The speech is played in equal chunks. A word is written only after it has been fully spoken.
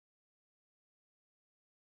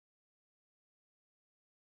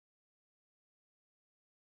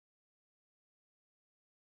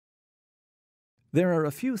There are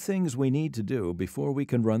a few things we need to do before we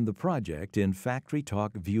can run the project in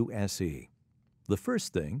FactoryTalk View SE. The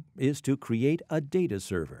first thing is to create a data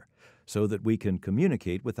server so that we can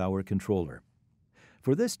communicate with our controller.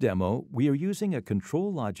 For this demo, we are using a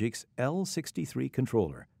ControlLogix L63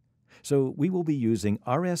 controller, so we will be using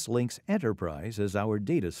RS-Links Enterprise as our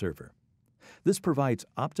data server. This provides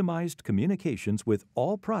optimized communications with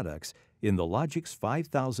all products in the Logix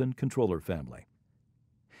 5000 controller family.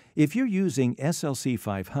 If you're using SLC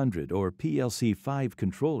 500 or PLC 5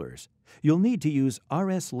 controllers, you'll need to use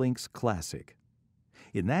RS-Links Classic.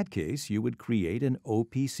 In that case, you would create an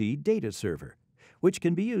OPC data server, which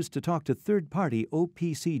can be used to talk to third-party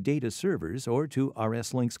OPC data servers or to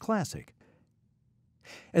RS-Links Classic.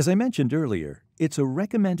 As I mentioned earlier, it's a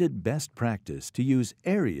recommended best practice to use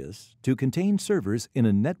areas to contain servers in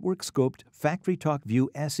a network-scoped FactoryTalk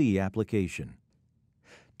View SE application.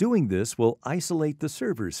 Doing this will isolate the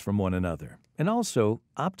servers from one another and also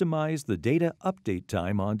optimize the data update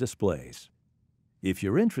time on displays. If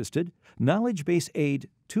you're interested, Knowledge Base Aid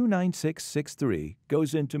 29663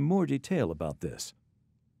 goes into more detail about this.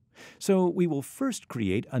 So we will first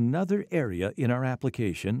create another area in our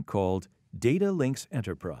application called Data Links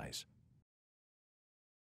Enterprise.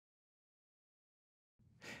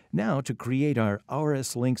 Now, to create our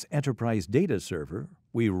RS-Links Enterprise data server,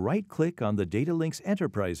 we right-click on the Data Links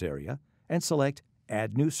Enterprise area and select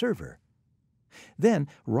Add New Server. Then,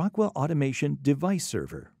 Rockwell Automation Device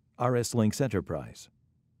Server, RS-Links Enterprise.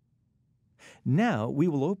 Now, we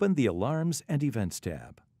will open the Alarms and Events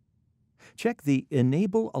tab. Check the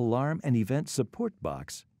Enable Alarm and Event Support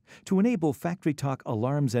box to enable FactoryTalk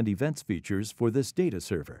Alarms and Events features for this data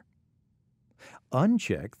server.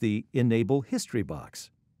 Uncheck the Enable History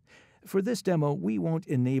box. For this demo, we won't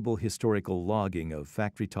enable historical logging of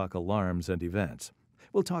FactoryTalk Alarms and Events.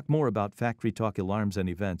 We'll talk more about FactoryTalk Alarms and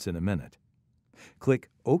Events in a minute. Click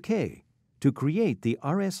OK to create the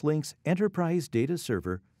RS-Links Enterprise Data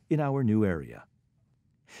Server in our new area.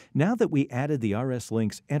 Now that we added the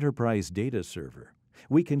RS-Links Enterprise Data Server,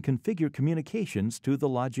 we can configure communications to the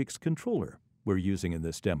Logix controller we're using in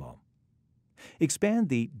this demo. Expand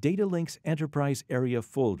the Data Links Enterprise Area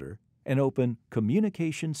folder and open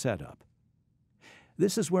Communication Setup.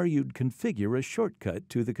 This is where you'd configure a shortcut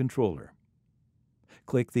to the controller.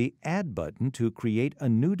 Click the Add button to create a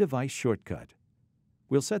new device shortcut.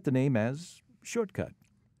 We'll set the name as Shortcut.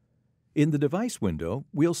 In the device window,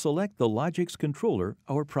 we'll select the Logix controller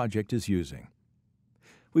our project is using.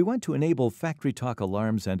 We want to enable FactoryTalk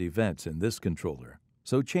Alarms and Events in this controller,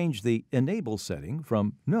 so change the Enable setting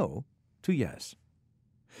from No to Yes.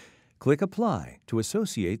 Click Apply to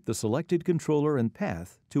associate the selected controller and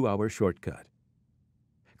path to our shortcut.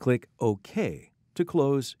 Click OK to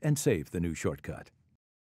close and save the new shortcut.